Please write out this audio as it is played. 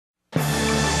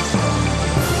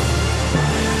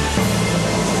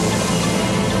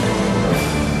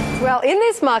Well, in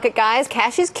this market, guys,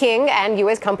 cash is king and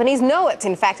U.S. companies know it.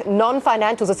 In fact,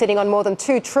 non-financials are sitting on more than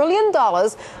 $2 trillion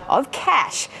of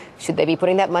cash. Should they be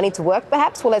putting that money to work,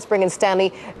 perhaps? Well, let's bring in Stanley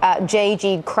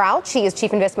JG Crouch. He is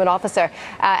Chief Investment Officer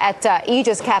at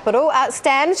Aegis Capital.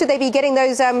 Stan, should they be getting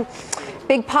those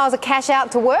big piles of cash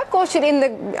out to work, or should, in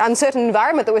the uncertain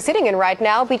environment that we're sitting in right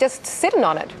now, be just sitting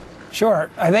on it? Sure.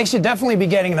 They should definitely be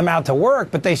getting them out to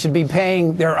work, but they should be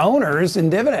paying their owners in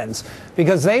dividends,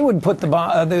 because they would put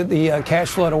the cash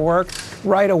flow to work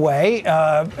right away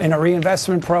in a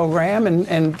reinvestment program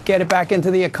and get it back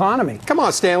into the economy. Come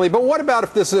on, Stanley, but what about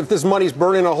if this money's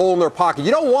burning a hole in their pocket?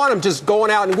 You don't want them just going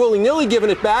out and willy-nilly giving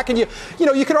it back, and you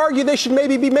could argue they should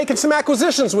maybe be making some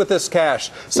acquisitions with this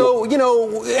cash. So,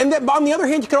 and then, on the other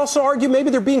hand, you could also argue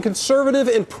maybe they're being conservative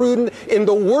and prudent in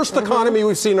the worst economy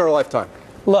we've seen in our lifetime.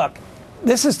 Look,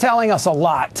 this is telling us a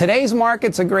lot. Today's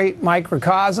market's a great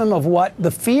microcosm of what the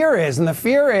fear is, and the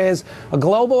fear is a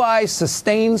globalized,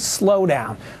 sustained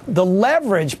slowdown. The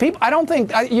leverage, I don't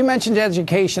think, you mentioned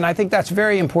education, I think that's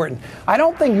very important. I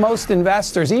don't think most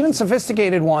investors, even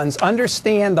sophisticated ones,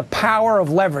 understand the power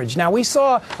of leverage. Now, we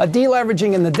saw a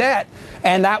deleveraging in the debt,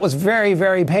 and that was very,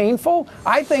 very painful.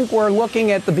 I think we're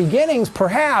looking at the beginnings,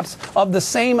 perhaps, of the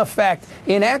same effect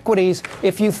in equities.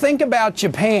 If you think about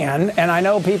Japan, and I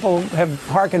know people have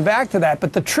harken back to that,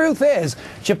 but the truth is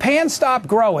Japan stopped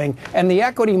growing and the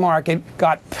equity market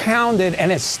got pounded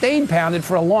and has stayed pounded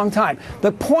for a long time.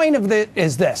 The point of it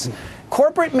is this: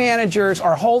 corporate managers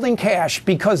are holding cash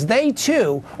because they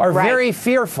too are very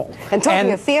fearful. And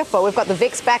talking of fearful, we've got the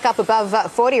VIX back up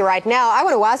above 40 right now. I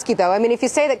want to ask you though, I mean, if you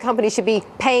say that companies should be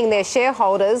paying their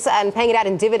shareholders and paying it out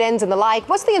in dividends and the like,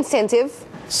 what's the incentive?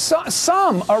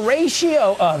 A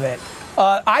ratio of it.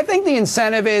 I think the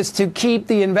incentive is to keep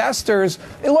the investors.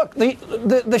 Look, the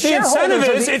incentive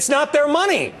is it's not their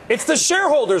money; it's the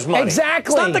shareholders' money.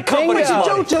 Exactly. It's not the company's money.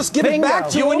 Don't just give it back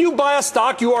to you. When you buy a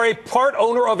stock, you are a part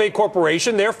owner of a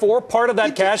corporation. Therefore, part of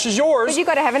that cash is yours. But you've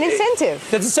got to have an incentive.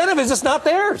 The incentive is it's not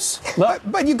theirs.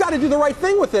 But you've got to do the right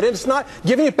thing with it. It's not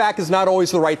giving it back is not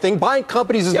always the right thing. Buying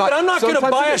companies is not. But I'm not going to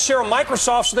buy a share of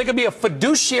Microsoft so they can be a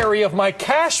fiduciary of my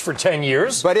cash for 10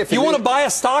 years. But if you want to buy a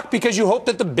stock because you hope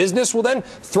that the business will then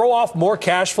throw off more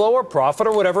cash flow or profit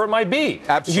or whatever it might be.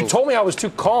 Absolutely. You told me I was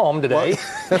too calm today.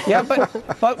 Yeah,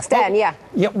 but Stan, yeah,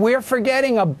 we're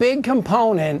forgetting a big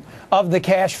component of the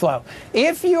cash flow.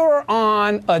 If you're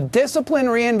on a disciplined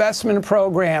reinvestment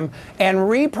program and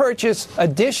repurchase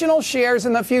additional shares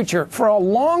in the future for a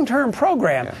long-term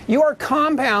program, you are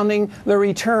compounding the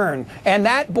return, and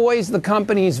that buoys the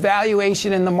company's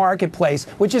valuation in the marketplace,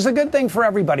 which is a good thing for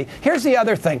everybody. Here's the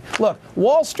other thing. Look,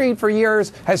 Wall Street for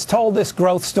years has told this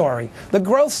growth story. The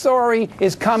growth story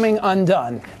is coming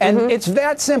undone, and it's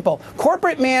that simple.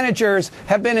 Corporate managers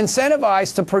have been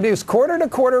incentivized to produce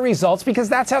quarter-to-quarter results because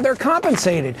that's how they're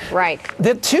compensated. Right.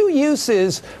 The two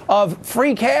uses of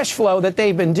free cash flow that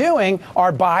they've been doing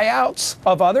are buyouts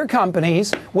of other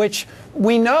companies, which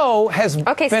we know has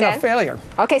been a failure.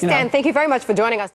 Okay, Stan, thank you very much for joining us.